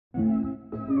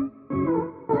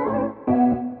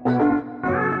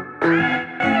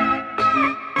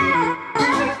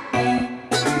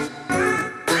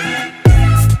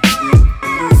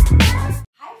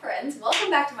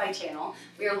Back to my channel.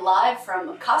 We are live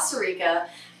from Costa Rica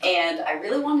and I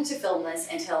really wanted to film this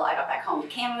until I got back home to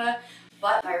Canada,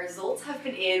 but my results have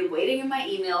been waiting in my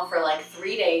email for like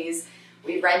 3 days.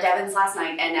 We read Devin's last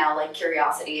night and now like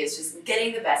curiosity is just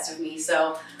getting the best of me.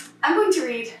 So I'm going to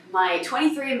read my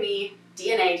 23andMe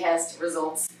DNA test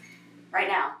results right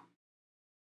now.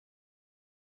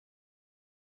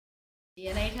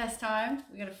 DNA test time.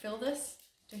 We gotta fill this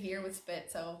to here with spit,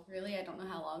 so really I don't know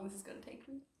how long this is gonna take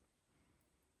me.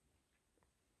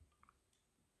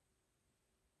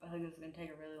 I think this is going to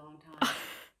take a really long time. Oh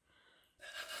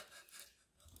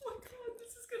my god,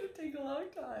 this is going to take a long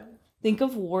time. Think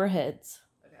of warheads.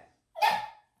 Okay.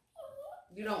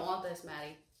 You don't want this,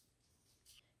 Maddie.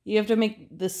 You have to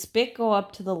make the spit go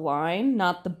up to the line,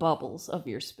 not the bubbles of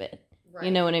your spit. Right.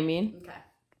 You know what I mean? Okay.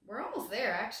 We're almost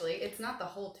there, actually. It's not the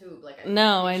whole tube. Like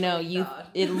No, I know.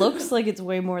 It looks like it's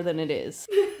way more than it is.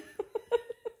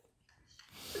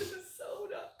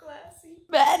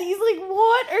 Maddie's like,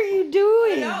 what are you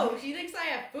doing? I know, she thinks I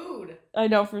have food. I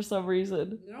know, for some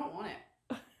reason. You don't want it.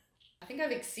 I think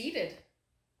I've exceeded.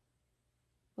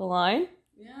 The line?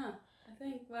 Yeah, I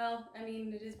think, well, I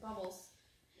mean, it is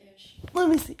bubbles-ish. Let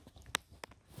me see.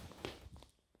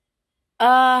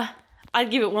 I'd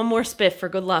give it one more spiff for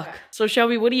good luck. Okay. So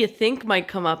Shelby, what do you think might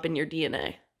come up in your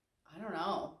DNA? I don't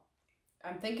know.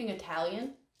 I'm thinking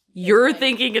Italian. You're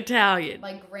thinking Italian.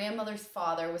 My grandmother's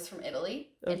father was from Italy,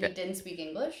 and he didn't speak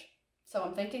English. So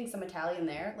I'm thinking some Italian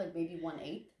there, like maybe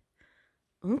 1/8.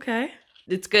 Okay.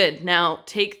 It's good. Now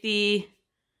take the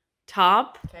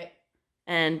top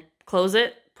and close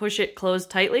it. Push it closed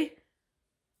tightly.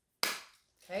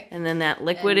 Okay. And then that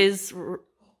liquid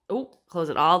close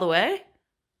it all the way.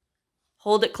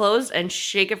 Hold it closed and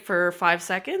shake it for 5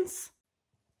 seconds.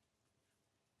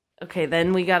 Okay,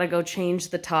 then we got to go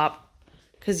change the top.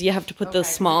 Because you have to put the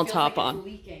small top on.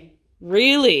 Leaking.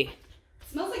 Really? It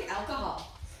smells like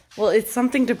alcohol. Well, it's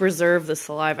something to preserve the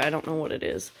saliva. I don't know what it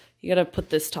is. You gotta put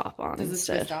this top on instead. Does this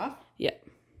twist off? Yeah.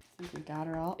 I think we got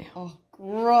her all. Oh,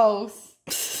 gross.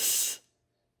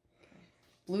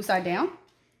 Blue side down?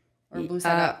 Or blue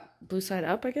side up? Blue side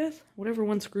up, I guess. Whatever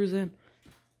one screws in.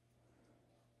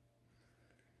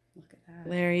 Look at that.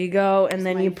 There you go. And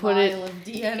then you put it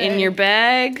in your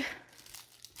bag.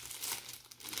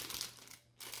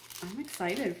 I'm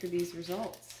excited for these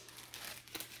results.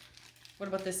 What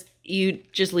about this? You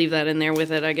just leave that in there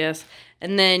with it, I guess.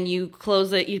 And then you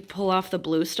close it, you pull off the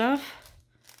blue stuff,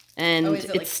 and it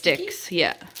like sticks. Sticky?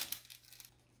 Yeah.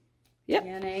 Yep.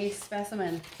 DNA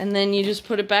specimen. And then you just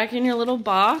put it back in your little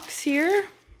box here.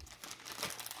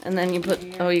 And then you put,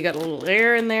 you got a little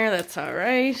air in there. That's all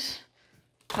right.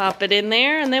 Pop it in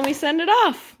there, and then we send it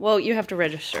off. Well, you have to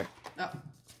register. Oh. Do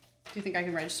you think I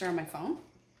can register on my phone?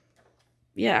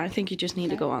 Yeah, I think you just need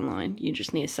to go online. You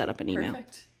just need to set up an email.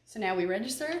 Perfect. So now we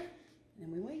register,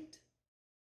 and we wait.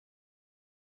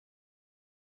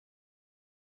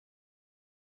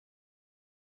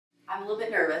 I'm a little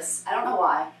bit nervous. I don't know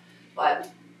why,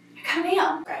 but I kind of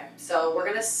am. Okay, so we're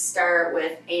going to start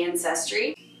with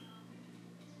ancestry.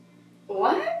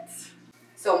 What?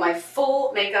 So my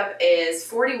full makeup is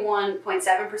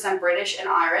 41.7% British and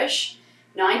Irish,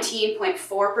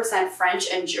 19.4% French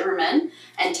and German,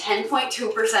 and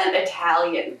 10.2%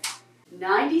 Italian.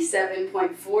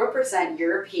 97.4%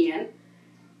 European,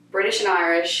 British and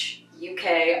Irish, UK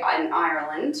and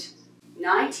Ireland.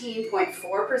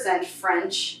 19.4%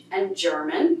 French and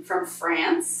German from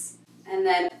France. And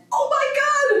then, oh my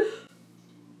god!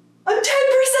 I'm 10%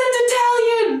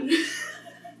 Italian!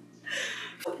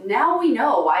 Now we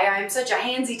know why I'm such a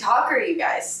handsy talker, you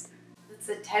guys. That's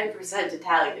a 10%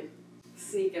 Italian.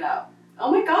 Sneaking up. Oh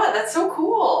my god, that's so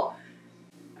cool.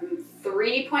 I'm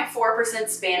 3.4%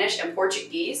 Spanish and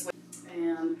Portuguese,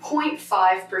 and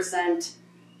 0.5%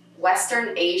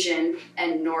 Western Asian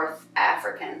and North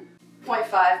African.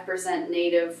 0.5%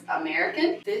 Native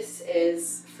American. This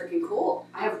is freaking cool.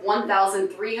 I have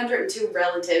 1,302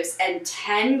 relatives and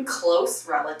 10 close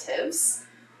relatives.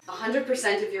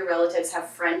 100% of your relatives have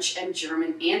French and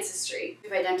German ancestry.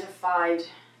 We've identified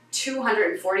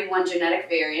 241 genetic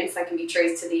variants that can be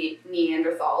traced to the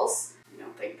Neanderthals. I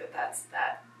don't think that that's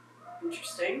that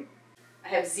interesting. I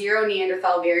have 0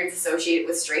 Neanderthal variants associated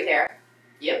with straight hair.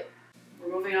 Yep.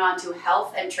 We're moving on to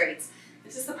health and traits.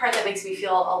 This is the part that makes me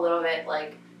feel a little bit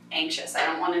like anxious. I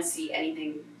don't want to see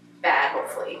anything bad,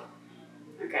 hopefully.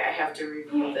 Okay, I have to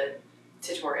review the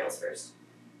tutorials first.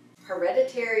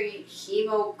 Hereditary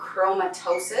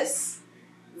hemochromatosis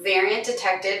Variant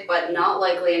detected, but not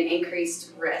likely an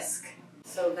increased risk.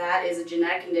 So that is a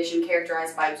genetic condition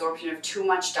characterized by absorption of too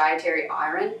much dietary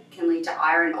iron. Can lead to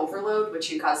iron overload, which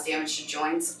can cause damage to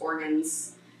joints,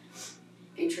 organs.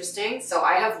 Interesting. So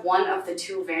I have one of the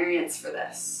two variants for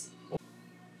this. I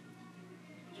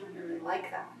don't really like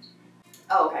that.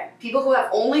 Oh, okay. People who have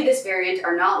only this variant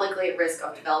are not likely at risk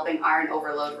of developing iron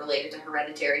overload related to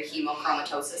hereditary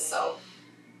hemochromatosis. So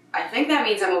I think that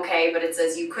means I'm okay, but it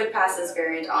says you could pass this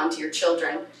variant on to your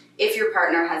children if your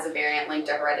partner has a variant linked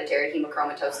to hereditary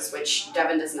hemochromatosis, which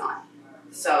Devin does not.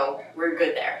 So we're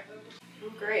good there.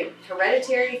 Oh, great.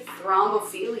 Hereditary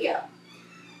thrombophilia,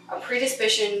 a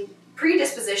predisposition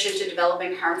to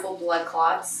developing harmful blood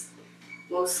clots,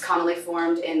 most commonly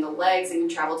formed in the legs and can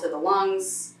travel to the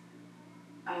lungs.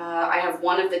 I have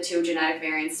one of the two genetic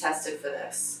variants tested for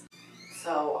this.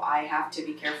 So I have to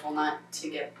be careful not to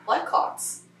get blood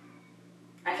clots.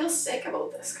 I feel sick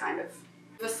about this, kind of.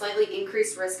 You have a slightly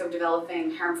increased risk of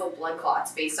developing harmful blood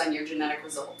clots based on your genetic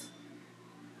result.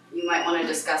 You might want to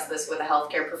discuss this with a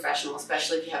healthcare professional,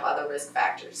 especially if you have other risk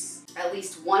factors. At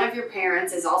least one of your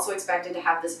parents is also expected to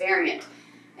have this variant.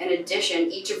 In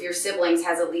addition, each of your siblings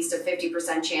has at least a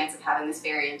 50% chance of having this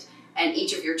variant, and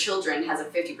each of your children has a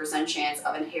 50% chance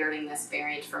of inheriting this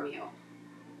variant from you.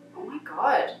 Oh my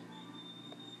God.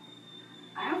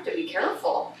 I have to be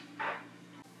careful.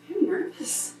 I'm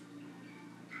nervous.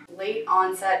 Late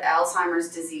onset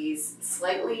Alzheimer's disease,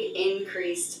 slightly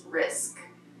increased risk.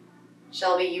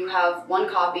 Shelby, you have one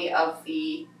copy of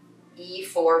the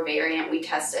E4 variant we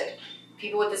tested.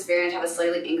 People with this variant have a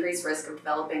slightly increased risk of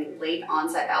developing late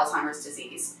onset Alzheimer's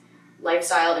disease.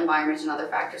 Lifestyle, environment, and other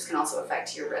factors can also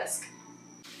affect your risk.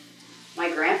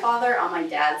 My grandfather on my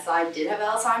dad's side did have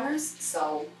Alzheimer's,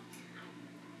 so,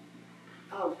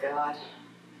 oh God.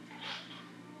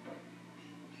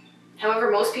 However,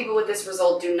 most people with this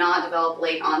result do not develop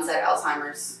late onset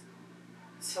Alzheimer's.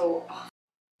 So,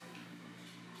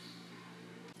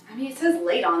 I mean, it says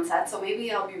late onset, so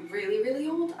maybe I'll be really, really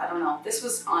old. I don't know. This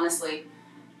was honestly,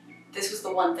 this was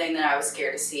the one thing that I was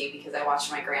scared to see because I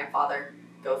watched my grandfather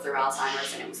go through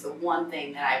Alzheimer's, and it was the one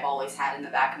thing that I've always had in the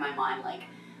back of my mind, like,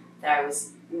 that I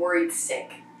was worried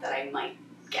sick that I might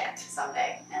get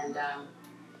someday. And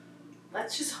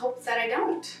let's just hope that I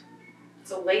don't.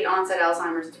 So late onset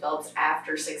Alzheimer's develops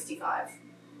after 65.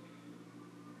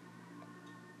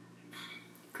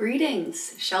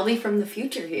 Greetings, Shelby from the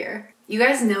future here. You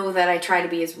guys know that I try to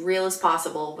be as real as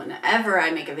possible whenever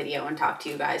I make a video and talk to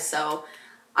you guys, so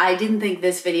I didn't think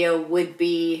this video would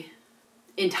be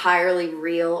entirely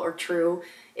real or true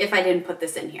if I didn't put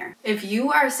this in here. If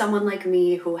you are someone like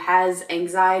me who has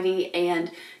anxiety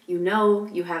and you know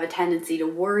you have a tendency to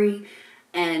worry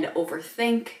and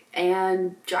overthink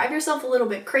and drive yourself a little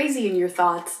bit crazy in your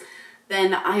thoughts,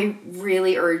 then I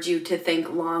really urge you to think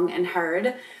long and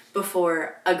hard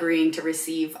before agreeing to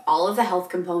receive all of the health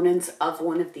components of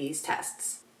one of these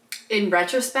tests. In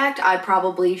retrospect, I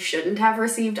probably shouldn't have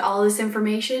received all this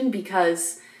information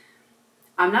because,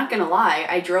 I'm not gonna lie,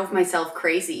 I drove myself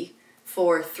crazy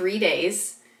for 3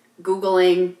 days,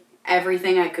 Googling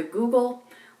everything I could Google,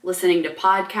 listening to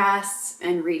podcasts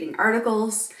and reading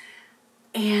articles,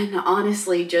 and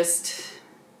honestly just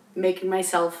making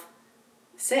myself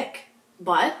sick.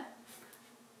 But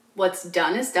what's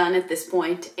done is done at this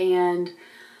point, and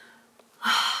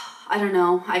I don't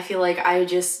know, I feel like I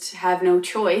just have no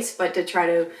choice but to try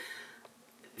to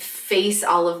face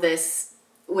all of this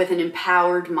with an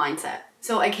empowered mindset.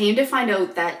 So I came to find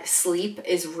out that sleep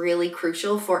is really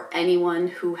crucial for anyone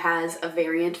who has a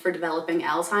variant for developing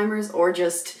Alzheimer's or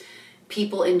just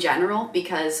people in general,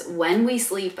 because when we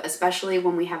sleep, especially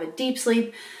when we have a deep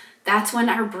sleep, that's when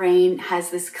our brain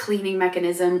has this cleaning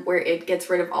mechanism where it gets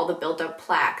rid of all the built up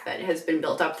plaque that has been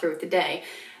built up throughout the day.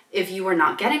 If you are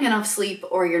not getting enough sleep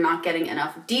or you're not getting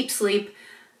enough deep sleep,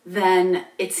 then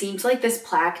it seems like this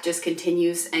plaque just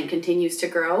continues and continues to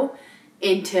grow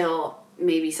until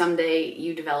maybe someday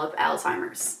you develop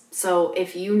Alzheimer's. So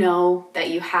if you know that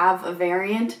you have a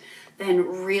variant,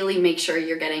 then really make sure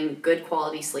you're getting good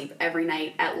quality sleep every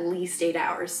night, at least 8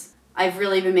 hours. I've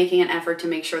really been making an effort to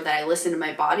make sure that I listen to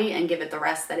my body and give it the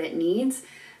rest that it needs.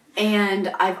 And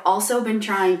I've also been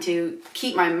trying to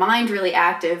keep my mind really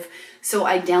active. So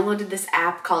I downloaded this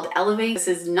app called Elevate. This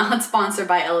is not sponsored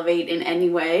by Elevate in any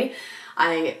way.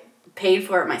 I paid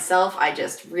for it myself. I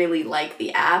just really like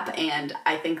the app, and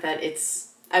I think that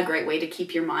it's a great way to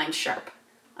keep your mind sharp.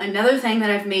 Another thing that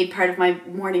I've made part of my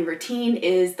morning routine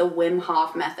is the Wim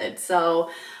Hof method. So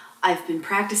I've been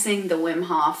practicing the Wim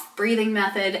Hof breathing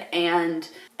method, and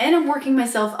I'm working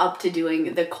myself up to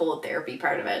doing the cold therapy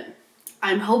part of it.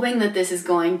 I'm hoping that this is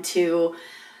going to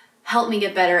help me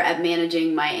get better at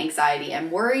managing my anxiety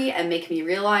and worry and make me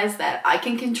realize that I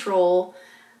can control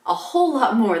a whole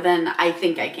lot more than I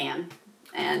think I can.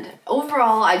 And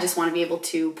overall, I just want to be able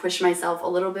to push myself a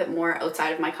little bit more outside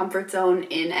of my comfort zone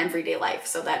in everyday life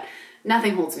so that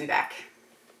nothing holds me back.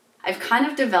 I've kind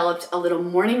of developed a little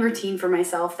morning routine for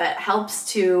myself that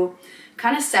helps to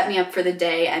kind of set me up for the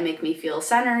day and make me feel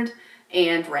centered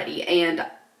and ready. And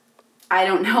I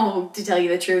don't know, to tell you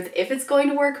the truth, if it's going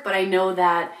to work, but I know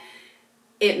that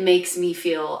it makes me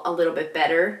feel a little bit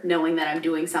better knowing that I'm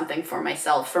doing something for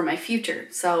myself, for my future.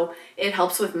 So it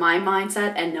helps with my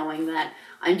mindset and knowing that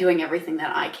I'm doing everything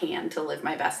that I can to live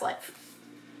my best life.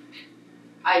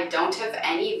 I don't have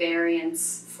any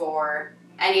variants for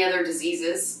any other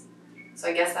diseases, so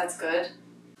I guess that's good.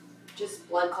 Just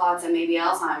blood clots and maybe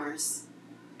Alzheimer's.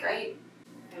 Great.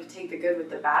 Gotta take the good with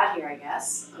the bad here, I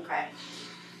guess. Okay.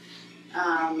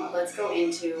 Let's go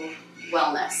into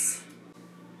wellness.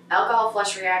 Alcohol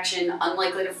flush reaction,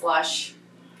 unlikely to flush.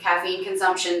 Caffeine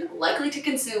consumption, likely to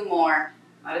consume more.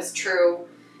 That is true.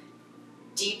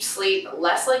 Deep sleep,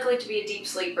 less likely to be a deep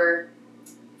sleeper.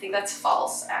 I think that's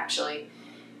false, actually.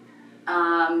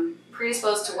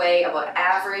 Predisposed to weigh about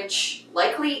average.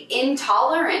 Likely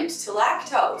intolerant to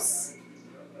lactose.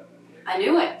 I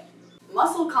knew it.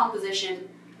 Muscle composition,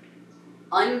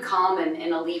 uncommon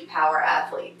in elite power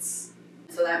athletes.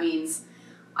 So that means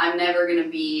I'm never gonna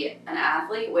be an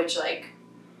athlete, which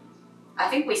I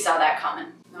think we saw that coming.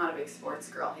 Not a big sports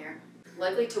girl here.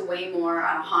 Likely to weigh more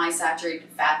on a high saturated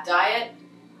fat diet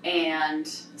and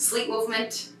sleep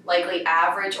movement, likely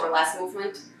average or less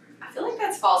movement. I feel like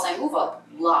that's false. I move a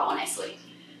lot when I sleep.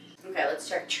 Okay, let's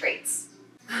check traits.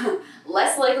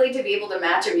 Less likely to be able to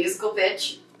match a musical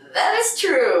pitch. That is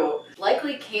true.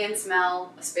 Likely can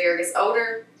smell asparagus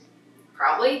odor.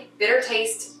 Probably. Bitter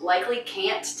taste, likely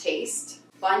can't taste.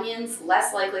 Bunions,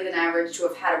 less likely than average to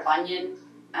have had a bunion.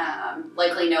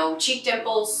 Likely no cheek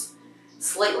dimples.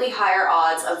 Slightly higher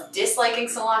odds of disliking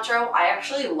cilantro. I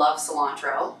actually love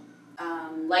cilantro.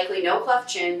 Likely no cleft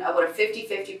chin, about a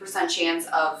 50-50% chance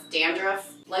of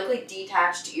dandruff. Likely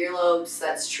detached earlobes,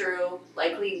 that's true.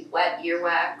 Likely wet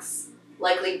earwax.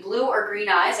 Likely blue or green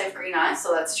eyes, I have green eyes,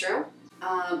 so that's true.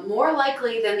 More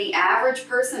likely than the average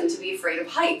person to be afraid of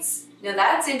heights. Now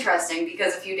that's interesting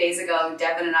because a few days ago,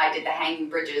 Devin and I did the Hanging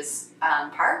Bridges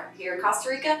park here in Costa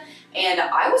Rica, and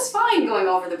I was fine going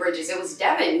over the bridges. It was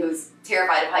Devin who's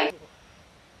terrified of heights.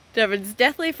 Devin's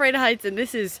deathly afraid of heights, and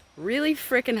this is really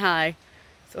freaking high.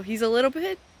 So he's a little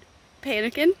bit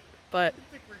panicking, but... I don't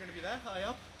think we're going to be that high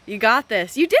up. You got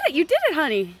this. You did it. You did it,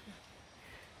 honey.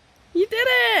 You did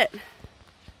it.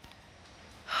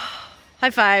 High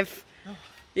five. Oh.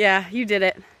 Yeah, you did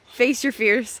it. Face your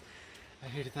fears. I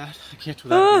hated that. I can't do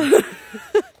that.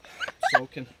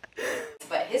 Soaking.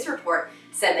 But his report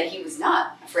said that he was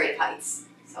not afraid of heights.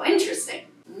 So interesting.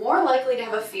 More likely to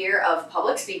have a fear of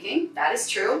public speaking. That is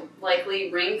true. Likely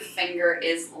ring finger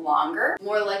is longer.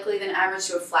 More likely than average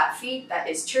to have flat feet. That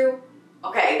is true.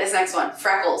 Okay, this next one.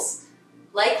 Freckles.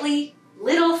 Likely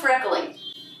little freckling.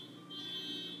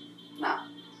 No.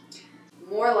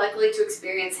 More likely to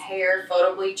experience hair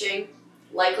photo bleaching.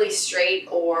 Likely straight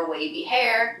or wavy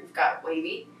hair. We've got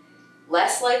wavy.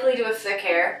 Less likely to have thick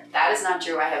hair. That is not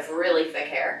true. I have really thick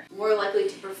hair. More likely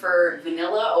to prefer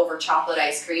vanilla over chocolate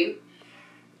ice cream.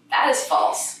 That is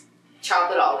false.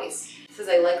 Chocolate always. It says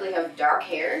I likely have dark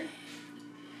hair.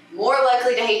 More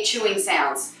likely to hate chewing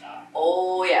sounds.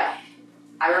 Oh yeah.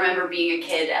 I remember being a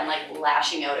kid and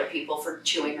lashing out at people for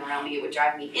chewing around me. It would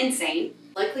drive me insane.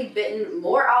 Likely bitten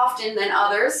more often than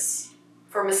others.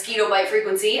 For mosquito bite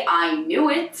frequency, I knew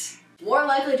it. More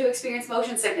likely to experience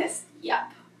motion sickness.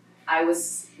 Yep. I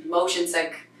was motion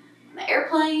sick on the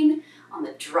airplane, on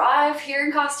the drive here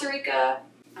in Costa Rica.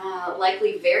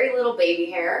 Likely very little baby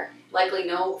hair. Likely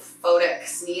no photic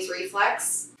sneeze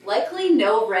reflex. Likely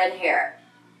no red hair.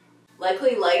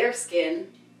 Likely lighter skin.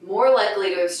 More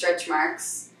likely to have stretch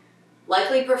marks.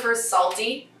 Likely prefers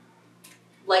salty.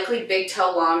 Likely big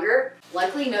toe longer.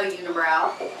 Likely no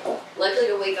unibrow. Likely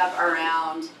to wake up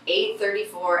around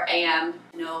 8:34 a.m.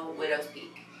 No widow's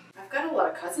peak. I've got a lot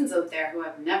of cousins out there who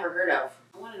I've never heard of.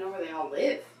 I want to know where they all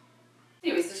live.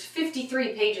 Anyways, there's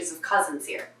 53 pages of cousins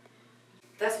here.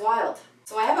 That's wild.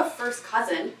 So I have a first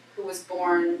cousin who was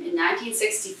born in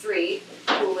 1963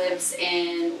 who lives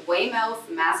in Weymouth,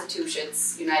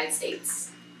 Massachusetts, United States.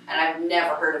 And I've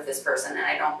never heard of this person, and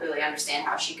I don't really understand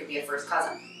how she could be a first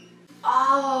cousin.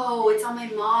 Oh, it's on my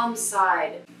mom's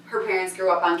side. Her parents grew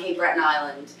up on Cape Breton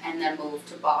Island and then moved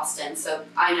to Boston, so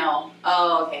I know.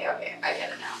 Oh, okay, I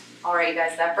get it now. Alrighty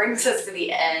guys, that brings us to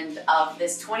the end of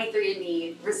this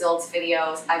 23andMe results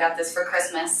videos. I got this for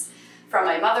Christmas from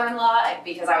my mother-in-law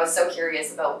because I was so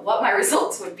curious about what my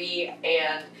results would be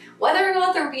and whether or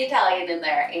not there would be Italian in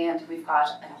there, and we've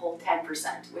got a whole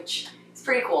 10%, which is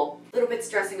pretty cool. A little bit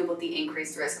stressing about the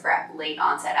increased risk for late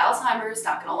onset Alzheimer's,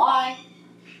 not gonna lie.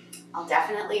 I'll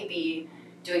definitely be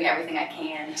doing everything I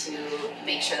can to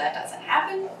make sure that doesn't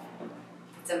happen.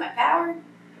 It's in my power.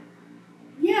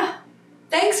 Yeah.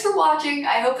 Thanks for watching.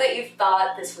 I hope that you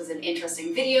thought this was an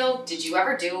interesting video. Did you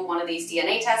ever do one of these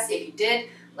DNA tests? If you did,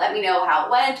 let me know how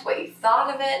it went, what you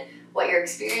thought of it, what your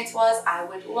experience was. I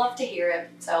would love to hear it.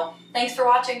 So thanks for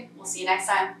watching. We'll see you next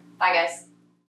time. Bye, guys.